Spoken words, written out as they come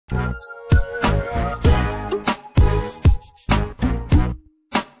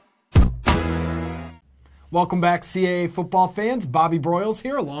Welcome back, CAA football fans. Bobby Broyles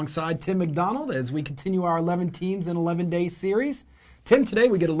here alongside Tim McDonald as we continue our 11 teams in 11-day series. Tim, today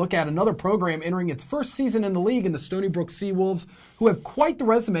we get a look at another program entering its first season in the league in the Stony Brook Seawolves, who have quite the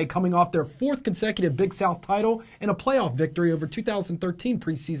resume coming off their fourth consecutive Big South title and a playoff victory over 2013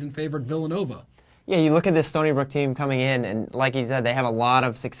 preseason favorite Villanova. Yeah, you look at this Stony Brook team coming in, and like you said, they have a lot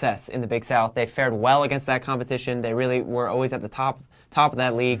of success in the Big South. They fared well against that competition. They really were always at the top of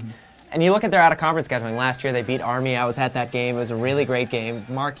that league. And you look at their out-of-conference scheduling. Last year they beat Army. I was at that game. It was a really great game.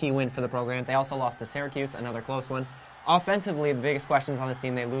 Marquee win for the program. They also lost to Syracuse, another close one. Offensively, the biggest questions on this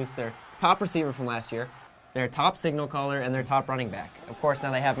team, they lose their top receiver from last year, their top signal caller, and their top running back. Of course,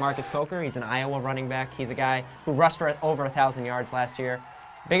 now they have Marcus Coker. He's an Iowa running back. He's a guy who rushed for over 1,000 yards last year.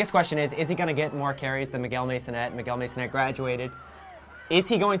 Biggest question is he going to get more carries than Miguel Masonette? Miguel Masonette graduated. Is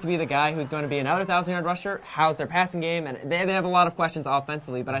he going to be the guy who's going to be another 1,000-yard rusher? How's their passing game? And they have a lot of questions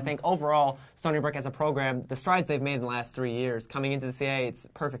offensively, but I think overall, Stony Brook as a program, the strides they've made in the last 3 years, coming into the CAA, it's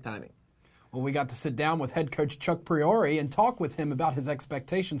perfect timing. Well, we got to sit down with head coach Chuck Priori and talk with him about his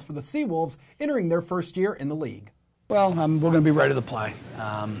expectations for the Seawolves entering their first year in the league. Well, we're going to be ready to play.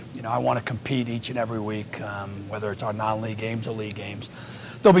 I want to compete each and every week, whether it's our non-league games or league games.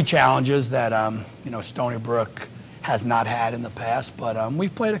 There'll be challenges that, Stony Brook has not had in the past, but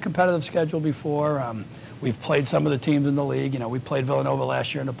we've played a competitive schedule before. We've played some of the teams in the league. We played Villanova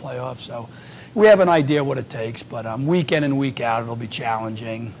last year in the playoffs, so we have an idea what it takes, but week in and week out it'll be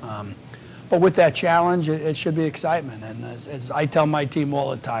challenging. But with that challenge, it should be excitement. And as I tell my team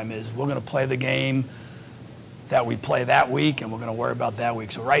all the time is we're going to play the game that we play that week, and we're going to worry about that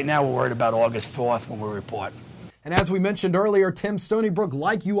week. So right now we're worried about August 4th when we report. And as we mentioned earlier, Tim, Stony Brook,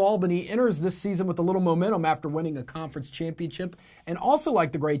 like UAlbany, enters this season with a little momentum after winning a conference championship. And also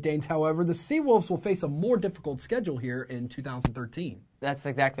like the Great Danes, however, the Seawolves will face a more difficult schedule here in 2013. That's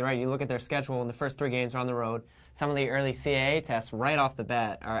exactly right. You look at their schedule, and the first 3 games are on the road. Some of the early CAA tests right off the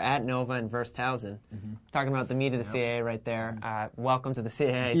bat are at Nova and versus Towson. Talking about the meat of the CAA right there. Welcome to the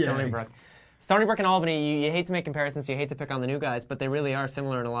CAA, Stony Brook. Stony Brook and Albany, you hate to make comparisons, you hate to pick on the new guys, but they really are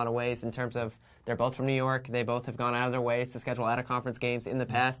similar in a lot of ways in terms of they're both from New York. They both have gone out of their ways to schedule out-of-conference games in the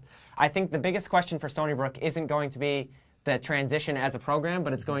past. I think the biggest question for Stony Brook isn't going to be the transition as a program,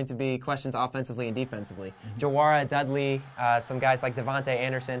 but it's going to be questions offensively and defensively. Jawara, Dudley, some guys like Devontae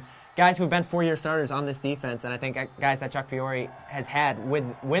Anderson, guys who have been 4-year starters on this defense, and I think guys that Chuck Priori has had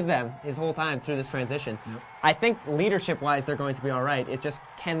with them his whole time through this transition. I think leadership-wise they're going to be all right. It's just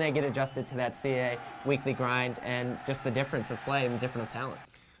can they get adjusted to that CAA weekly grind and just the difference of play and the difference of talent.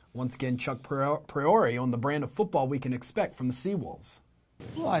 Once again, Chuck Priori on the brand of football we can expect from the Seawolves.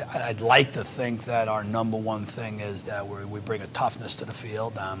 Well, I'd like to think that our number one thing is that we bring a toughness to the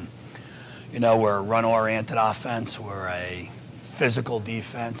field. We're a run-oriented offense. We're a physical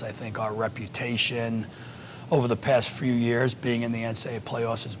defense. I think our reputation over the past few years being in the NCAA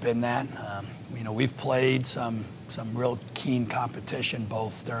playoffs has been that. We've played some real keen competition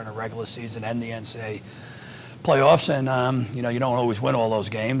both during the regular season and the NCAA playoffs, and you don't always win all those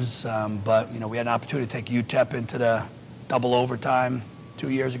games, but we had an opportunity to take UTEP into the double overtime 2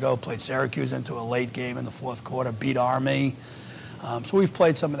 years ago, played Syracuse into a late game in the fourth quarter, beat Army. So we've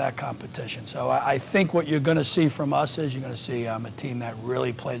played some of that competition. So I think what you're going to see from us is you're going to see a team that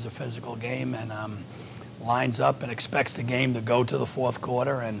really plays a physical game and lines up and expects the game to go to the fourth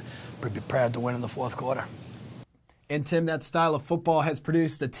quarter and be prepared to win in the fourth quarter. And Tim, that style of football has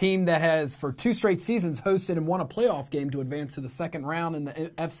produced a team that has, for 2 straight seasons, hosted and won a playoff game to advance to the second round in the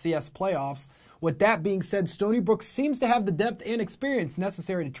FCS playoffs. With that being said, Stony Brook seems to have the depth and experience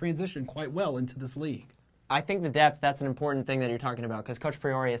necessary to transition quite well into this league. I think the depth, that's an important thing that you're talking about, because Coach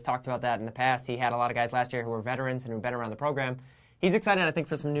Priori has talked about that in the past. He had a lot of guys last year who were veterans and who've been around the program. He's excited, I think,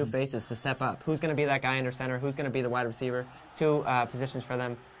 for some new faces to step up. Who's going to be that guy under center? Who's going to be the wide receiver? 2 positions for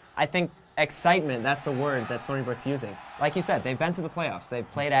them. I think excitement, that's the word that Stony Brook's using. Like you said, they've been to the playoffs. They've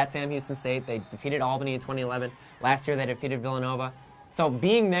played at Sam Houston State. They defeated Albany in 2011. Last year they defeated Villanova. So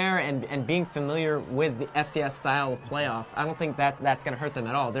being there and being familiar with the FCS style of playoff, I don't think that's going to hurt them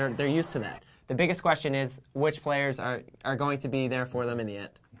at all. They're used to that. The biggest question is which players are going to be there for them in the end.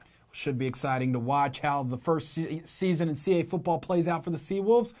 Should be exciting to watch how the first season in CAA football plays out for the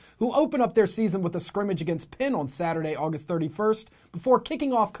Seawolves, who open up their season with a scrimmage against Penn on Saturday, August 31st, before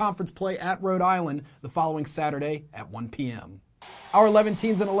kicking off conference play at Rhode Island the following Saturday at 1 p.m. Our 11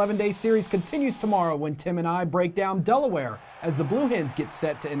 teams in 11-day series continues tomorrow when Tim and I break down Delaware as the Blue Hens get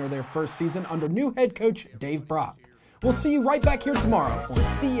set to enter their first season under new head coach Dave Brock. We'll see you right back here tomorrow on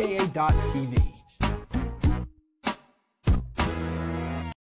CAA.TV.